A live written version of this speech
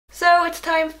it's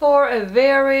time for a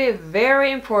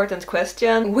very important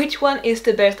question. Which one is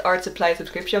the best art supply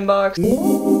subscription box?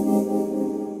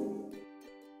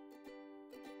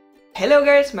 Hello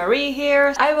guys, Marie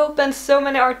here. I've opened so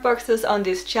many art boxes on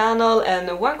this channel,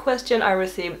 and one question I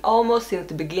received almost since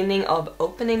the beginning of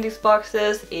opening these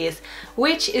boxes is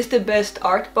which is the best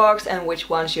art box and which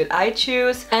one should I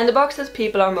choose? And the boxes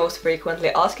people are most frequently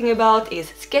asking about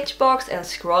is SketchBox and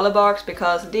ScrawlrBox,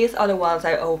 because these are the ones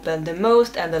I opened the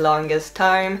most and the longest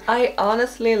time. I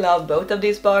honestly love both of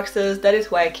these boxes, that is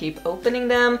why I keep opening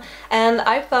them, and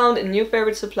I found new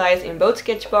favorite supplies in both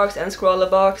SketchBox and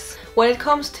ScrawlrBox. When it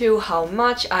comes to how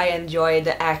much I enjoy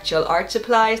the actual art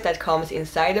supplies that comes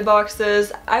inside the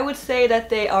boxes, I would say that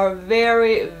they are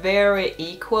very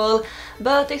equal,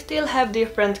 but they still have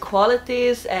different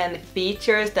qualities and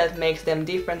features that makes them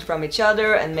different from each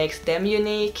other and makes them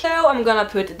unique. So I'm gonna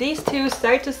put these two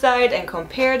side to side and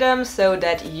compare them so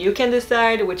that you can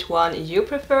decide which one you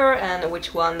prefer and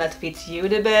which one that fits you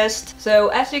the best. So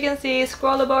as you can see,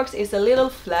 ScrawlrBox is a little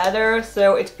flatter,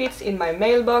 so it fits in my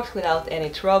mailbox without any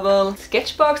trouble.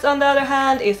 SketchBox on the other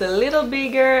hand is a little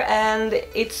bigger and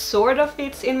it sort of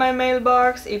fits in my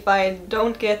mailbox if I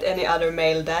don't get any other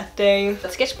mail that day.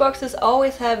 But SketchBoxes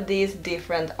always have these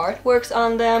different artworks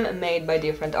on them made by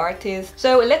different artists.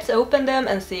 So let's open them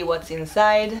and see what's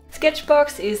inside.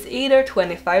 SketchBox is either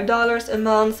 $25 a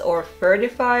month or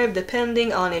 $35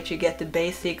 depending on if you get the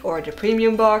basic or the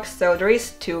premium box, so there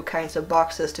is two kinds of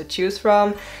boxes to choose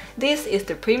from. This is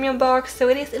the premium box, so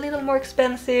it is a little more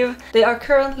expensive. They are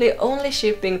currently only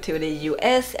shipping to the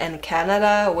US and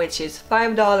Canada, which is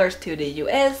 $5 to the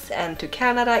US, and to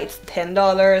Canada it's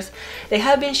 $10. They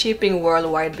have been shipping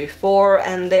worldwide before,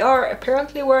 and they are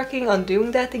apparently working on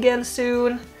doing that again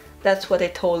soon. That's what they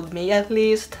told me at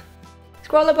least.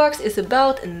 ScrawlrBox is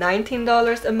about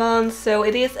 $19 a month, so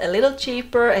it is a little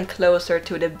cheaper and closer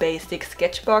to the basic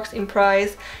SketchBox in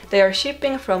price. They are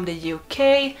shipping from the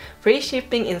UK, free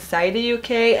shipping inside the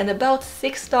UK, and about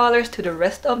 $6 to the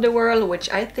rest of the world, which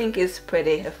I think is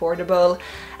pretty affordable.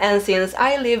 And since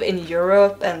I live in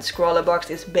Europe and ScrawlrBox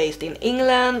is based in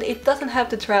England, it doesn't have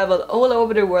to travel all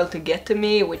over the world to get to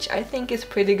me, which I think is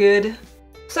pretty good.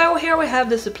 So here we have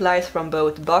the supplies from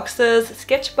both boxes,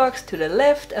 SketchBox to the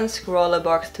left and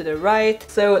ScrawlrBox to the right.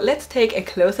 So let's take a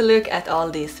closer look at all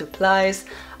these supplies.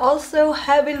 Also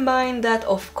have in mind that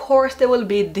of course there will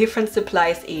be different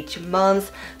supplies each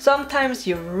month. Sometimes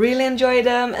you really enjoy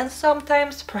them and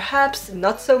sometimes perhaps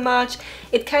not so much.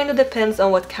 It kind of depends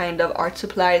on what kind of art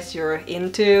supplies you're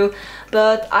into,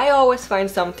 but I always find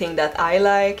something that I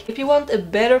like. If you want a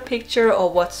better picture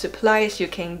of what supplies you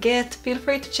can get, feel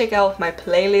free to check out my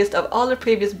playlist of all the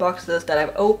previous boxes that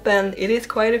I've opened. It is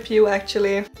quite a few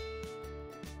actually.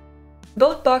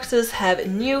 Both boxes have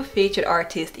new featured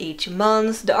artists each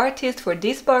month. The artists for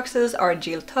these boxes are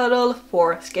Jill Tuttle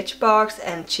for SketchBox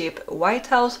and Chip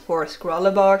Whitehouse for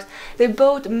ScrawlrBox. They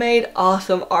both made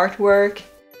awesome artwork.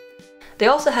 They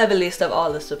also have a list of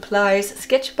all the supplies.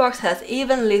 SketchBox has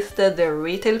even listed their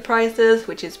retail prices,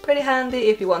 which is pretty handy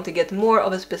if you want to get more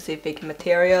of a specific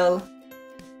material.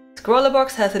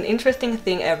 ScrawlrBox has an interesting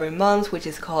thing every month, which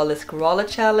is called the Scrawler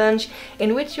Challenge,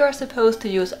 in which you are supposed to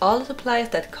use all the supplies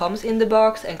that comes in the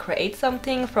box and create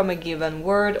something from a given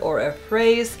word or a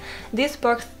phrase. This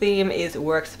box theme is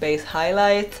Workspace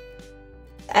Highlight.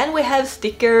 And we have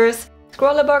stickers.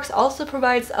 ScrawlrBox also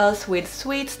provides us with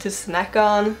sweets to snack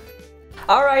on.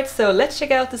 Alright, so let's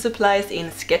check out the supplies in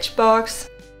SketchBox.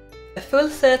 A full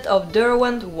set of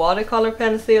Derwent watercolor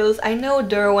pencils. I know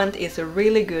Derwent is a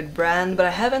really good brand, but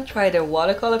I haven't tried their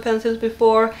watercolor pencils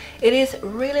before. It is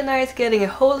really nice getting a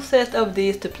whole set of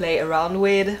these to play around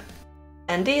with.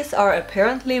 And these are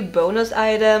apparently bonus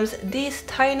items. These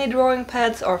tiny drawing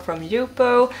pads are from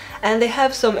Yupo, and they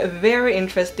have some very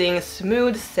interesting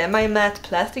smooth semi-matte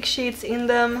plastic sheets in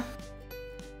them.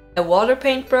 A water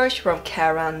paintbrush from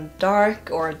Canon Dark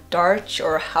or Darch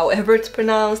or however it's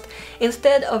pronounced.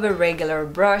 Instead of a regular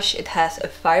brush, it has a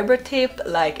fiber tip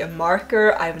like a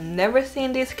marker. I've never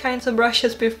seen these kinds of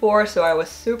brushes before, so I was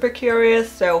super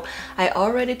curious, so I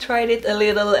already tried it a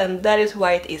little, and that is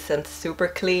why it isn't super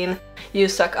clean. You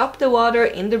suck up the water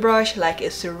in the brush like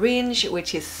a syringe,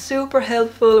 which is super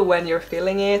helpful when you're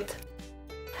filling it.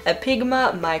 A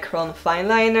Pigma Micron fine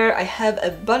liner. I have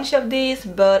a bunch of these,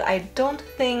 but I don't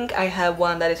think I have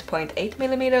one that is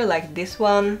 0.8mm like this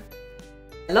one.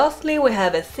 Lastly, we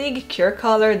have a SIG Cure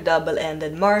Color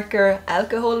double-ended marker,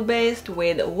 alcohol based,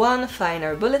 with one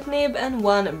finer bullet nib and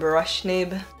one brush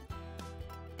nib.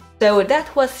 So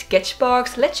that was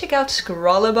SketchBox. Let's check out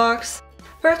ScrawlrBox.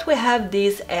 First we have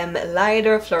these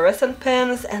lighter fluorescent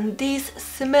pens, and these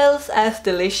smells as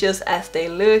delicious as they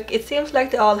look. It seems like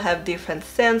they all have different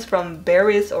scents from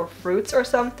berries or fruits or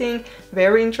something.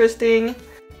 Very interesting.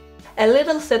 A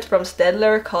little set from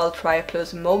Staedtler called Tri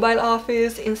Plus Mobile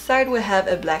Office. Inside we have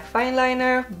a black fine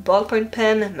liner, ballpoint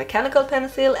pen, mechanical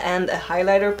pencil and a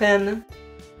highlighter pen.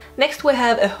 Next we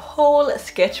have a whole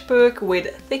sketchbook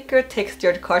with thicker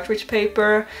textured cartridge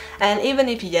paper, and even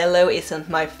if yellow isn't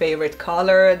my favorite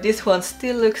color, this one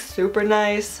still looks super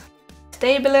nice.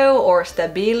 Stabilo or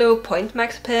Stabilo Point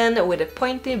Max pen with a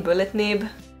pointy bullet nib.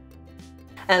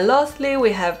 And lastly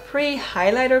we have 3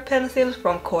 highlighter pencils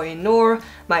from Koh-i-Noor,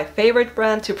 my favorite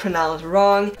brand to pronounce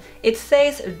wrong. It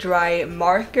says dry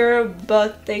marker,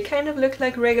 but they kind of look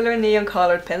like regular neon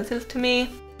colored pencils to me.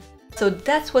 So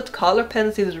that's what color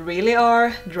pencils really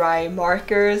are, dry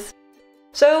markers.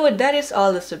 So that is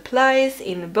all the supplies.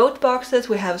 In both boxes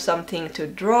we have something to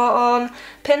draw on,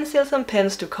 pencils and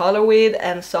pens to color with,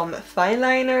 and some fine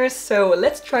liners. So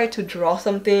let's try to draw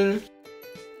something.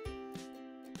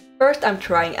 First I'm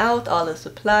trying out all the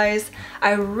supplies.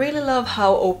 I really love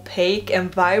how opaque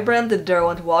and vibrant the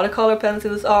Derwent watercolor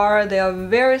pencils are. They are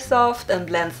very soft and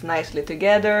blends nicely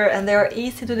together, and they are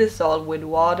easy to dissolve with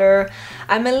water.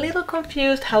 I'm a little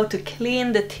confused how to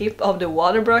clean the tip of the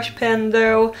water brush pen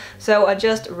though, so I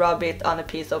just rub it on a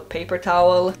piece of paper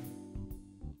towel.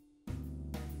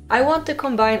 I want to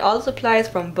combine all supplies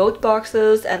from both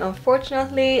boxes, and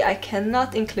unfortunately I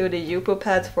cannot include the Yupo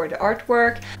pads for the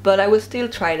artwork, but I will still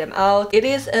try them out. It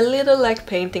is a little like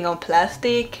painting on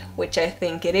plastic, which I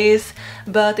think it is,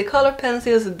 but the color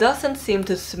pencils doesn't seem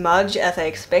to smudge as I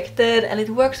expected, and it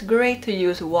works great to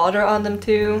use water on them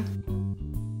too.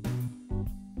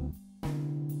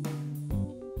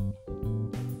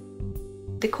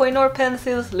 The Koh-i-Noor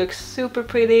pencils look super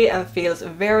pretty and feels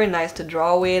very nice to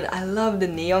draw with. I love the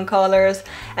neon colors,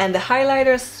 and the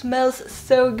highlighter smells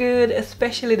so good,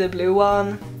 especially the blue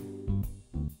one.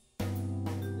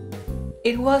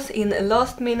 It was in the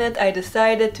last minute I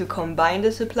decided to combine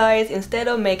the supplies instead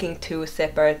of making 2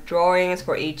 separate drawings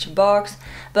for each box,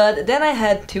 but then I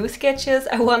had 2 sketches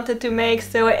I wanted to make,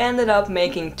 so I ended up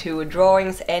making 2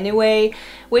 drawings anyway,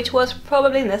 which was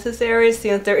probably necessary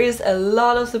since there is a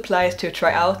lot of supplies to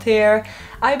try out here.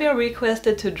 I've been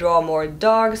requested to draw more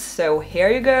dogs, so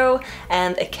here you go,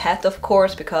 and a cat of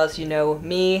course, because you know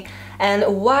me.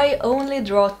 And why only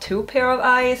draw 2 pair of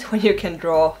eyes when you can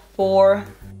draw 4?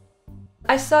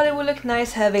 I thought it would look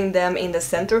nice having them in the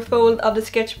centerfold of the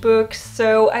sketchbook,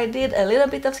 so I did a little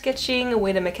bit of sketching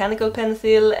with a mechanical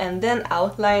pencil and then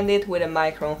outlined it with a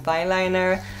micron fine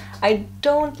liner. I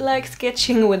don't like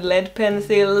sketching with lead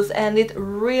pencils, and it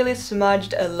really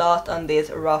smudged a lot on this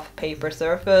rough paper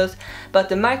surface, but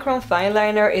the micron fine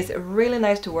liner is really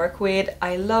nice to work with.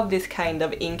 I love this kind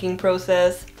of inking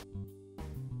process.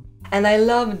 And I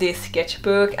love this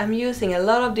sketchbook. I'm using a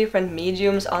lot of different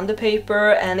mediums on the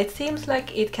paper, and it seems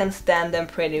like it can stand them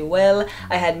pretty well.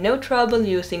 I had no trouble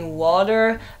using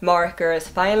water, markers,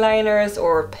 fine liners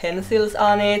or pencils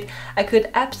on it. I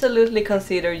could absolutely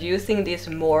consider using this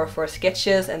more for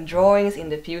sketches and drawings in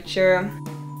the future.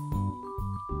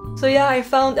 So yeah, I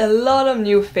found a lot of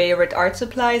new favorite art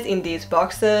supplies in these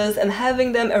boxes, and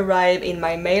having them arrive in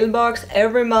my mailbox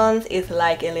every month is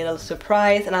like a little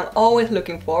surprise, and I'm always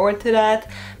looking forward to that,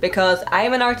 because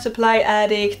I'm an art supply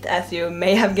addict, as you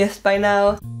may have guessed by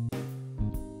now.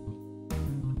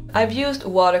 I've used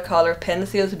watercolor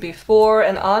pencils before,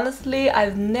 and honestly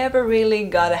I've never really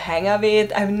got a hang of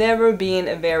it. I've never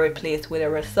been very pleased with the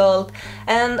result,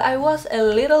 and I was a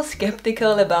little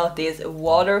skeptical about this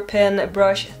water pen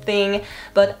brush thing,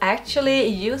 but actually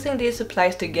using these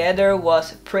supplies together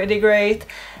was pretty great.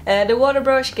 The water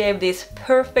brush gave this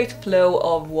perfect flow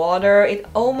of water. It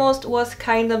almost was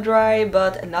kind of dry,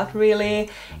 but not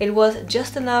really. It was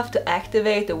just enough to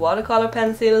activate the watercolor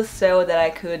pencils so that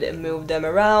I could move them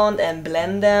around and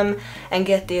blend them and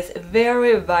get this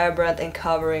very vibrant and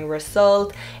covering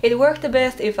result. It worked the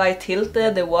best if I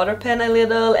tilted the water pen a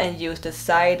little and used the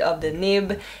side of the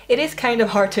nib. It is kind of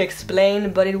hard to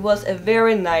explain, but it was a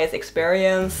very nice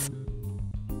experience.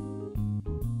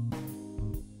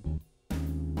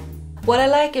 What I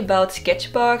like about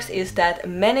SketchBox is that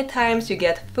many times you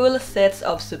get full sets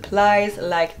of supplies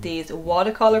like these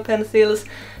watercolor pencils,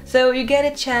 so you get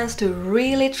a chance to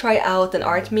really try out an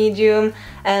art medium,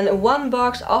 and one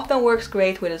box often works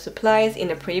great with the supplies in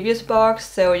the previous box,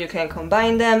 so you can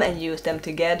combine them and use them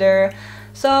together.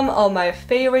 Some of my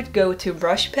favorite go-to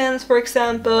brush pens, for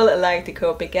example, like the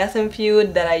Copic Gas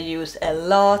Infused that I use a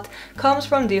lot, comes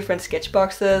from different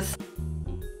sketchboxes.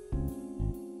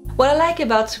 What I like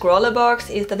about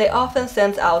ScrawlrBox is that they often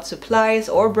send out supplies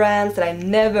or brands that I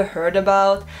never heard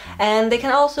about, and they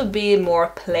can also be more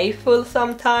playful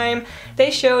sometimes.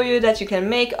 They show you that you can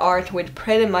make art with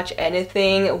pretty much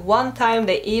anything. One time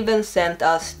they even sent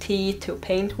us tea to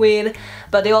paint with,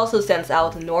 but they also sent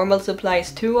out normal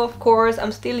supplies too, of course.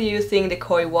 I'm still using the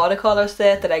koi watercolor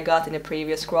set that I got in the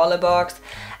previous ScrawlrBox,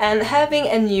 and having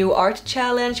a new art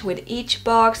challenge with each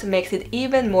box makes it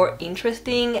even more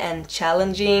interesting and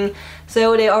challenging.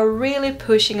 So they are really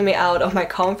pushing me out of my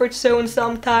comfort zone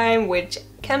sometimes, which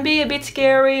can be a bit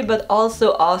scary but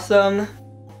also awesome.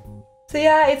 So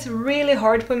yeah, it's really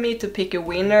hard for me to pick a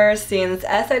winner since,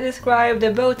 as I described,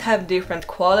 they both have different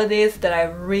qualities that I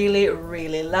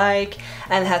really like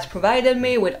and has provided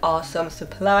me with awesome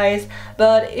supplies.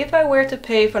 But if I were to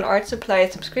pay for an art supply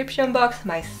subscription box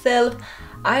myself,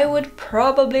 I would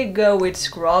probably go with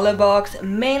ScrawlrBox,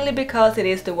 mainly because it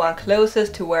is the one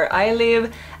closest to where I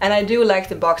live, and I do like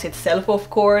the box itself, of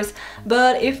course.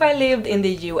 But if I lived in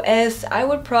the US, I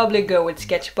would probably go with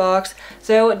SketchBox,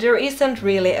 so there isn't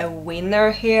really a winner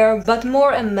here, but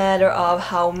more a matter of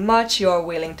how much you are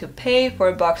willing to pay for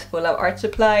a box full of art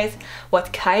supplies,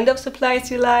 what kind of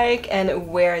supplies you like, and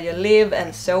where you live,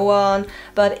 and so on.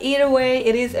 But either way,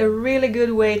 it is a really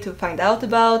good way to find out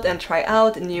about and try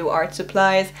out new art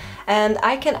supplies, and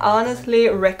I can honestly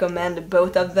recommend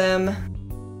both of them.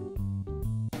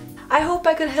 I hope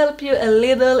I could help you a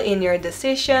little in your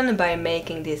decision by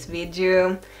making this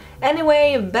video.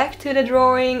 Anyway, back to the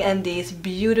drawing and these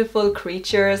beautiful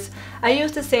creatures. I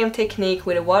used the same technique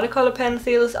with the watercolor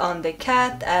pencils on the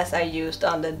cat as I used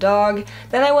on the dog.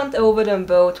 Then I went over them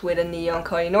both with the neon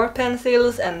Koh-i-Noor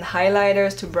pencils and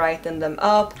highlighters to brighten them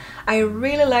up. I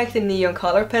really like the neon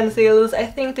color pencils. I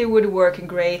think they would work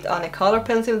great on a color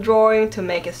pencil drawing to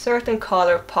make a certain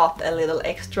color pop a little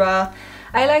extra.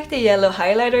 I like the yellow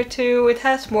highlighter too. It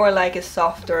has more like a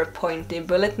softer pointy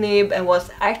bullet nib and was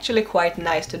actually quite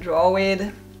nice to draw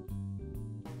with.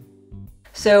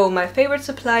 So my favorite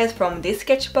supplies from this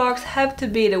sketchbox have to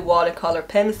be the watercolor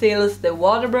pencils, the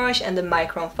water brush and the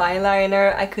micron fine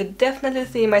liner. I could definitely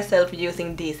see myself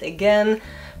using these again.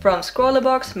 From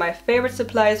ScrawlrBox, my favorite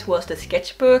supplies was the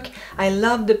sketchbook. I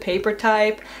love the paper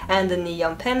type and the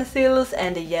neon pencils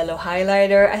and the yellow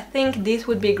highlighter. I think these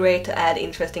would be great to add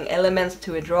interesting elements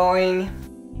to a drawing.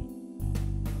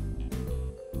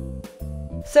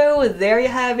 So there you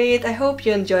have it. I hope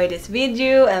you enjoyed this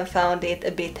video and found it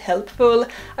a bit helpful.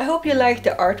 I hope you liked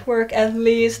the artwork at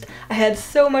least. I had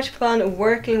so much fun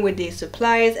working with these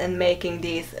supplies and making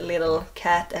these little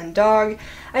cat and dog.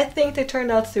 I think they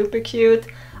turned out super cute.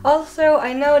 Also,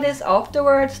 I noticed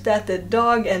afterwards that the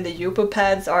dog and the Yupo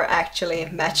pads are actually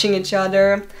matching each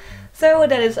other. So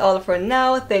that is all for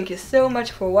now. Thank you so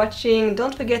much for watching.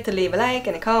 Don't forget to leave a like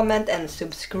and a comment and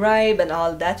subscribe and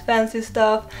all that fancy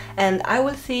stuff. And I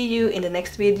will see you in the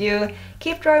next video.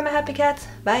 Keep drawing my happy cats.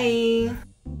 Bye!